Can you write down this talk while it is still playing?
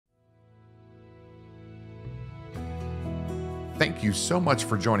Thank you so much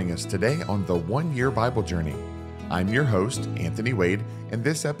for joining us today on the One Year Bible Journey. I'm your host, Anthony Wade, and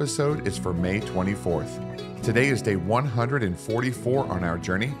this episode is for May 24th. Today is day 144 on our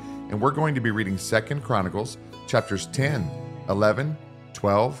journey, and we're going to be reading 2 Chronicles, chapters 10, 11,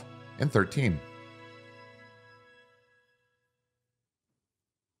 12, and 13.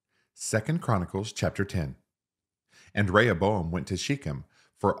 2 Chronicles chapter 10. And Rehoboam went to Shechem,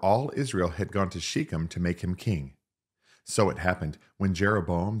 for all Israel had gone to Shechem to make him king. So it happened, when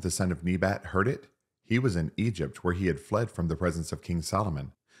Jeroboam the son of Nebat heard it, he was in Egypt where he had fled from the presence of King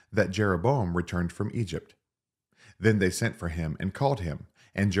Solomon, that Jeroboam returned from Egypt. Then they sent for him and called him,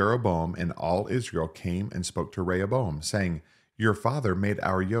 and Jeroboam and all Israel came and spoke to Rehoboam, saying, Your father made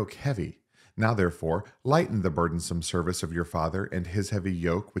our yoke heavy. Now therefore lighten the burdensome service of your father and his heavy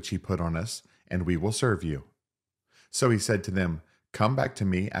yoke which he put on us, and we will serve you. So he said to them, Come back to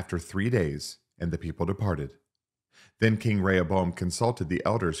me after 3 days. And the people departed. Then King Rehoboam consulted the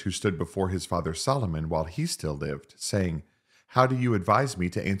elders who stood before his father Solomon while he still lived, saying, How do you advise me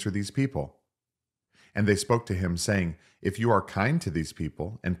to answer these people? And they spoke to him, saying, If you are kind to these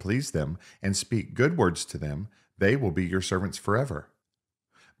people, and please them, and speak good words to them, they will be your servants forever.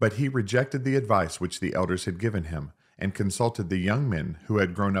 But he rejected the advice which the elders had given him, and consulted the young men who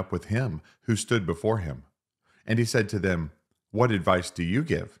had grown up with him, who stood before him. And he said to them, What advice do you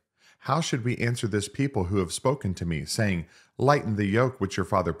give? How should we answer this people who have spoken to me, saying, Lighten the yoke which your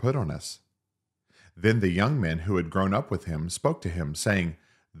father put on us? Then the young men who had grown up with him spoke to him, saying,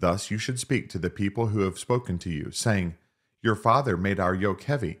 Thus you should speak to the people who have spoken to you, saying, Your father made our yoke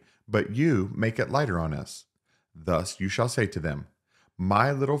heavy, but you make it lighter on us. Thus you shall say to them,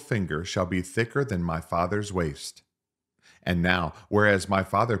 My little finger shall be thicker than my father's waist. And now, whereas my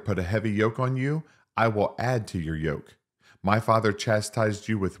father put a heavy yoke on you, I will add to your yoke. My father chastised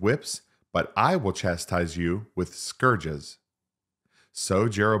you with whips, but I will chastise you with scourges. So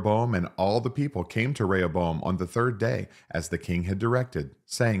Jeroboam and all the people came to Rehoboam on the 3rd day, as the king had directed,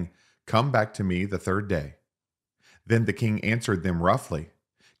 saying, Come back to me the 3rd day. Then the king answered them roughly.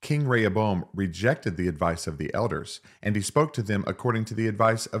 King Rehoboam rejected the advice of the elders, and he spoke to them according to the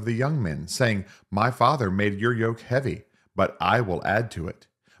advice of the young men, saying, My father made your yoke heavy, but I will add to it.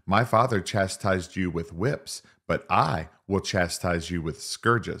 My father chastised you with whips, but I will chastise you with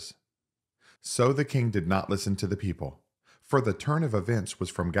scourges. So the king did not listen to the people, for the turn of events was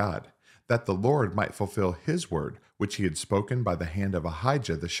from God, that the Lord might fulfill his word, which he had spoken by the hand of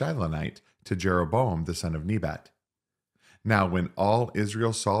Abijah the Shilonite to Jeroboam the son of Nebat. Now when all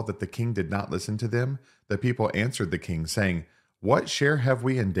Israel saw that the king did not listen to them, the people answered the king, saying, What share have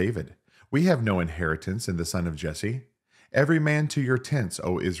we in David? We have no inheritance in the son of Jesse. Every man to your tents,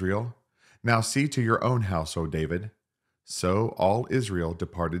 O Israel. Now see to your own house, O David. So all Israel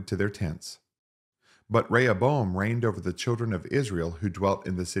departed to their tents. But Rehoboam reigned over the children of Israel who dwelt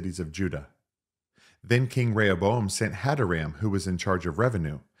in the cities of Judah. Then King Rehoboam sent Hadoram, who was in charge of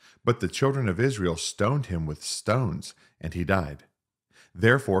revenue, but the children of Israel stoned him with stones, and he died.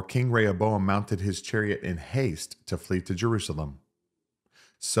 Therefore King Rehoboam mounted his chariot in haste to flee to Jerusalem.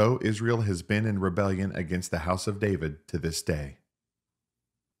 So Israel has been in rebellion against the house of David to this day.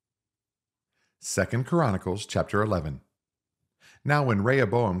 2 Chronicles chapter 11. Now when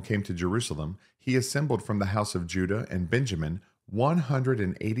Rehoboam came to Jerusalem, he assembled from the house of Judah and Benjamin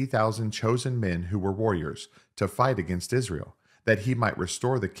 180,000 chosen men who were warriors, to fight against Israel, that he might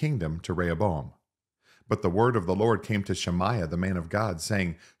restore the kingdom to Rehoboam. But the word of the Lord came to Shemaiah the man of God,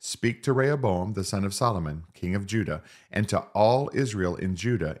 saying, Speak to Rehoboam the son of Solomon, king of Judah, and to all Israel in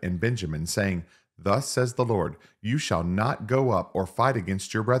Judah and Benjamin, saying, Thus says the Lord, You shall not go up or fight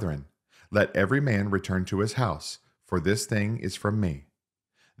against your brethren. Let every man return to his house, for this thing is from me.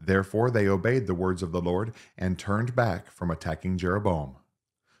 Therefore they obeyed the words of the Lord, and turned back from attacking Jeroboam.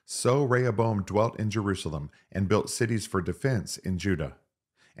 So Rehoboam dwelt in Jerusalem, and built cities for defense in Judah.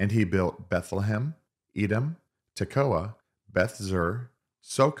 And he built Bethlehem, Edom, Tekoa, Beth-zur,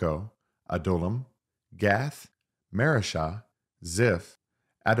 Soko, Adullam, Gath, Mareshah, Ziph,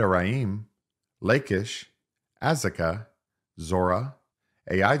 Adoraim, Lachish, Azekah, Zorah,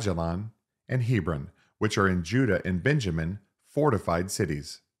 Aijalon, and Hebron, which are in Judah and Benjamin, fortified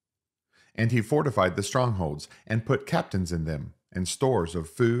cities. And he fortified the strongholds, and put captains in them, and stores of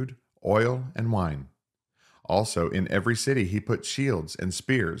food, oil, and wine. Also in every city he put shields and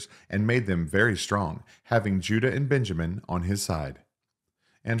spears, and made them very strong, having Judah and Benjamin on his side.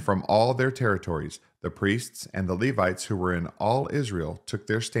 And from all their territories the priests and the Levites who were in all Israel took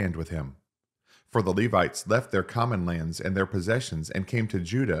their stand with him. For the Levites left their common lands and their possessions and came to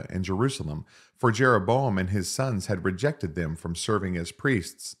Judah and Jerusalem, for Jeroboam and his sons had rejected them from serving as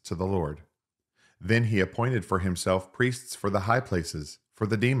priests to the Lord. Then he appointed for himself priests for the high places, for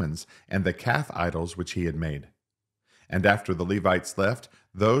the demons, and the calf idols which he had made. And after the Levites left,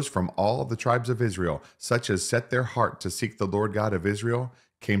 those from all the tribes of Israel, such as set their heart to seek the Lord God of Israel,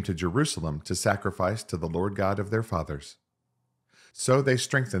 came to Jerusalem to sacrifice to the Lord God of their fathers. So they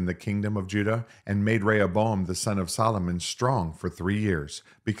strengthened the kingdom of Judah and made Rehoboam the son of Solomon strong for 3 years,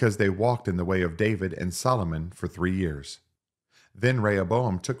 because they walked in the way of David and Solomon for 3 years. Then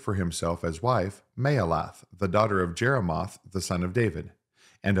Rehoboam took for himself as wife Mahalath, the daughter of Jeremoth, the son of David,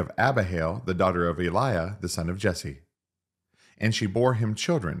 and of Abihail, the daughter of Eliah, the son of Jesse. And she bore him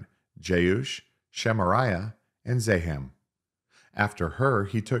children, Jeush, Shemariah, and Zaham. After her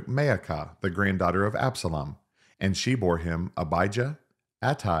he took Maacah, the granddaughter of Absalom, and she bore him Abijah,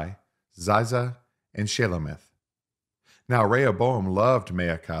 Attai, Ziza, and Shelomith. Now Rehoboam loved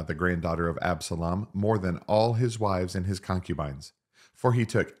Maacah, the granddaughter of Absalom, more than all his wives and his concubines. For he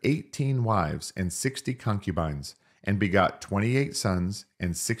took 18 wives and 60 concubines, and begot 28 sons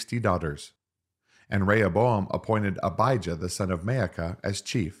and 60 daughters. And Rehoboam appointed Abijah the son of Maacah as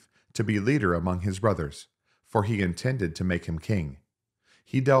chief, to be leader among his brothers, for he intended to make him king.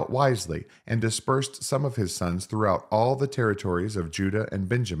 He dealt wisely, and dispersed some of his sons throughout all the territories of Judah and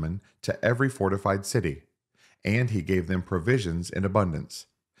Benjamin to every fortified city, and he gave them provisions in abundance.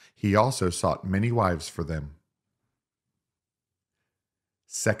 He also sought many wives for them.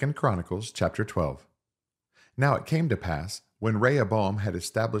 2 Chronicles chapter 12. Now it came to pass, when Rehoboam had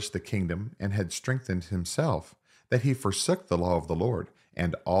established the kingdom and had strengthened himself, that he forsook the law of the Lord,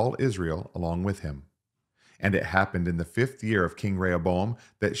 and all Israel along with him. And it happened in the 5th year of King Rehoboam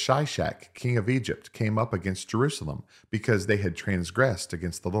that Shishak, king of Egypt, came up against Jerusalem, because they had transgressed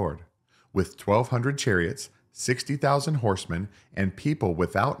against the Lord, with 1,200 chariots, 60,000 horsemen, and people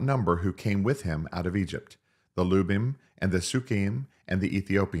without number who came with him out of Egypt, the Lubim, and the Sukkim, and the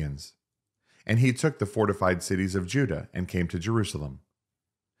Ethiopians. And he took the fortified cities of Judah, and came to Jerusalem.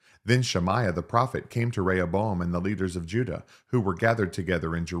 Then Shemaiah the prophet came to Rehoboam and the leaders of Judah, who were gathered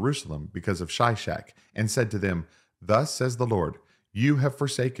together in Jerusalem because of Shishak, and said to them, Thus says the Lord, You have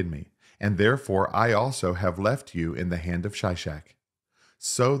forsaken me, and therefore I also have left you in the hand of Shishak.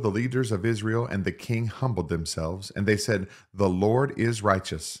 So the leaders of Israel and the king humbled themselves, and they said, The Lord is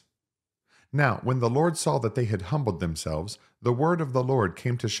righteous. Now when the Lord saw that they had humbled themselves, the word of the Lord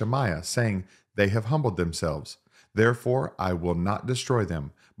came to Shemaiah, saying, They have humbled themselves. Therefore I will not destroy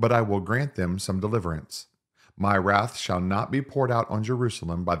them, but I will grant them some deliverance. My wrath shall not be poured out on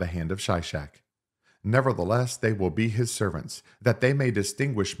Jerusalem by the hand of Shishak. Nevertheless they will be his servants, that they may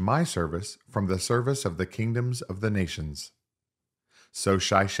distinguish my service from the service of the kingdoms of the nations. So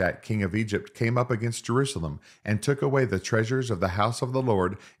Shishak king of Egypt came up against Jerusalem, and took away the treasures of the house of the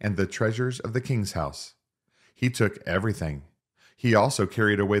Lord, and the treasures of the king's house. He took everything. He also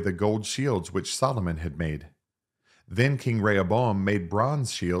carried away the gold shields which Solomon had made. Then King Rehoboam made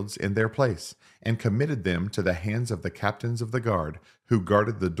bronze shields in their place, and committed them to the hands of the captains of the guard, who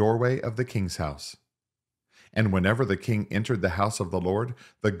guarded the doorway of the king's house. And whenever the king entered the house of the Lord,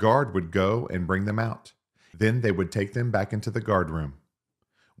 the guard would go and bring them out. Then they would take them back into the guardroom.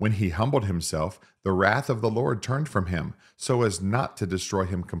 When he humbled himself, the wrath of the Lord turned from him, so as not to destroy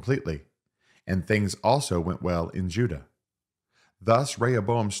him completely. And things also went well in Judah. Thus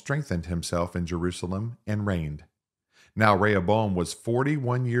Rehoboam strengthened himself in Jerusalem and reigned. Now Rehoboam was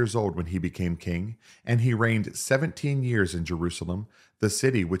 41 years old when he became king, and he reigned 17 years in Jerusalem, the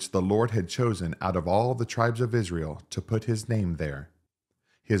city which the Lord had chosen out of all the tribes of Israel to put his name there.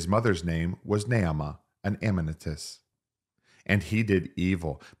 His mother's name was Naamah, an Ammonitess. And he did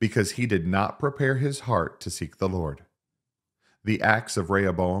evil, because he did not prepare his heart to seek the Lord. The acts of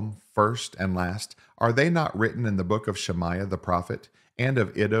Rehoboam, first and last, are they not written in the book of Shemaiah the prophet, and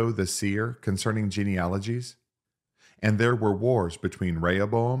of Iddo the seer concerning genealogies? And there were wars between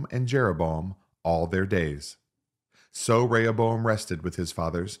Rehoboam and Jeroboam all their days. So Rehoboam rested with his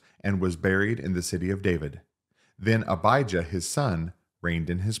fathers, and was buried in the city of David. Then Abijah his son reigned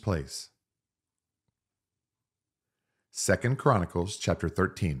in his place. 2 Chronicles chapter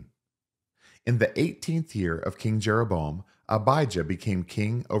 13. In the 18th year of King Jeroboam, Abijah became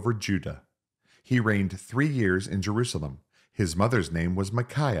king over Judah. He reigned 3 years in Jerusalem. His mother's name was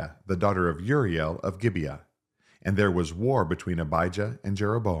Micaiah, the daughter of Uriel of Gibeah. And there was war between Abijah and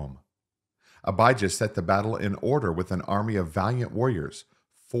Jeroboam. Abijah set the battle in order with an army of valiant warriors,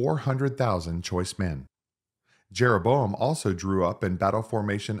 400,000 choice men. Jeroboam also drew up in battle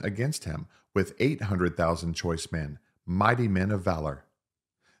formation against him with 800,000 choice men, mighty men of valor.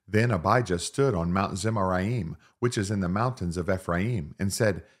 Then Abijah stood on Mount Zemaraim, which is in the mountains of Ephraim, and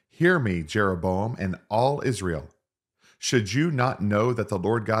said, Hear me, Jeroboam, and all Israel. Should you not know that the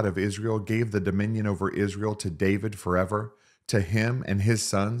Lord God of Israel gave the dominion over Israel to David forever, to him and his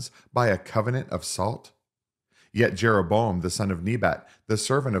sons, by a covenant of salt? Yet Jeroboam the son of Nebat, the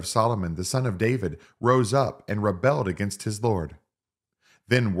servant of Solomon the son of David, rose up and rebelled against his Lord.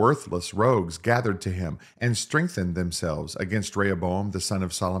 Then worthless rogues gathered to him and strengthened themselves against Rehoboam the son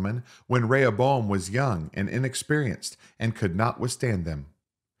of Solomon, when Rehoboam was young and inexperienced and could not withstand them.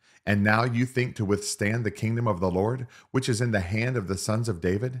 And now you think to withstand the kingdom of the Lord, which is in the hand of the sons of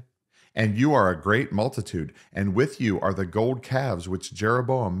David? And you are a great multitude, and with you are the gold calves which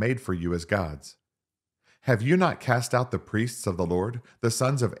Jeroboam made for you as gods. Have you not cast out the priests of the Lord, the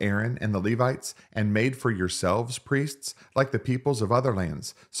sons of Aaron and the Levites, and made for yourselves priests, like the peoples of other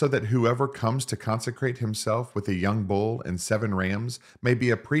lands, so that whoever comes to consecrate himself with a young bull and 7 rams may be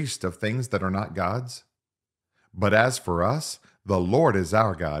a priest of things that are not gods? But as for us, the Lord is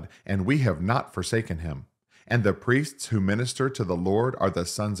our God, and we have not forsaken him. And the priests who minister to the Lord are the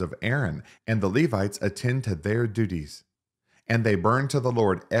sons of Aaron, and the Levites attend to their duties. And they burn to the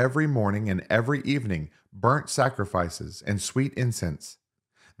Lord every morning and every evening burnt sacrifices and sweet incense.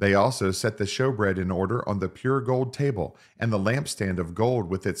 They also set the showbread in order on the pure gold table, and the lampstand of gold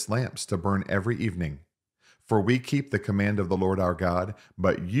with its lamps to burn every evening. For we keep the command of the Lord our God,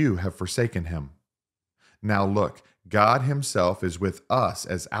 but you have forsaken him. Now look, God himself is with us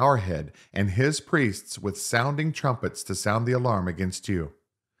as our head, and his priests with sounding trumpets to sound the alarm against you.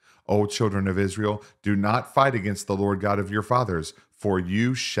 O children of Israel, do not fight against the Lord God of your fathers, for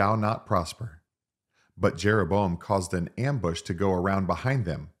you shall not prosper. But Jeroboam caused an ambush to go around behind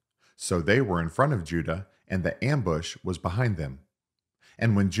them. So they were in front of Judah, and the ambush was behind them.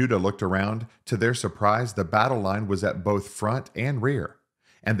 And when Judah looked around, to their surprise, the battle line was at both front and rear.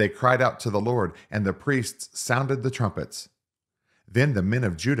 And they cried out to the Lord, and the priests sounded the trumpets. Then the men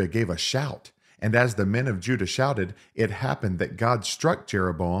of Judah gave a shout, and as the men of Judah shouted, it happened that God struck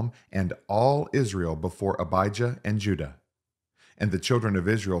Jeroboam and all Israel before Abijah and Judah. And the children of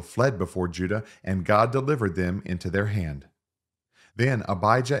Israel fled before Judah, and God delivered them into their hand. Then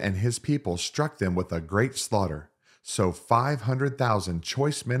Abijah and his people struck them with a great slaughter, so 500,000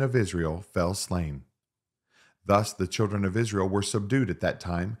 choice men of Israel fell slain. Thus the children of Israel were subdued at that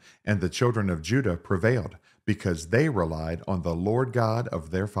time, and the children of Judah prevailed, because they relied on the Lord God of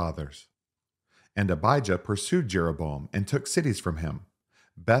their fathers. And Abijah pursued Jeroboam and took cities from him,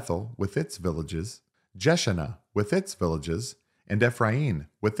 Bethel with its villages, Jeshanah with its villages, and Ephraim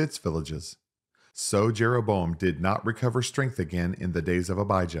with its villages. So Jeroboam did not recover strength again in the days of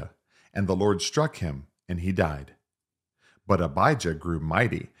Abijah, and the Lord struck him, and he died. But Abijah grew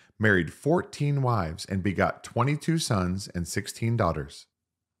mighty, married 14 wives, and begot 22 sons and 16 daughters.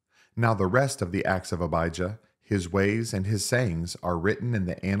 Now the rest of the acts of Abijah, his ways and his sayings, are written in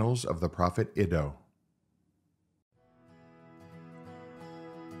the annals of the prophet Iddo.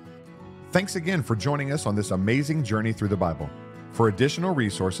 Thanks again for joining us on this amazing journey through the Bible. For additional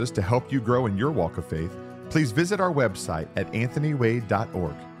resources to help you grow in your walk of faith, please visit our website at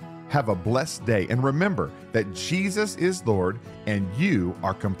anthonywade.org. Have a blessed day, and remember that Jesus is Lord and you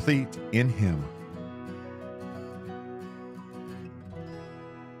are complete in him.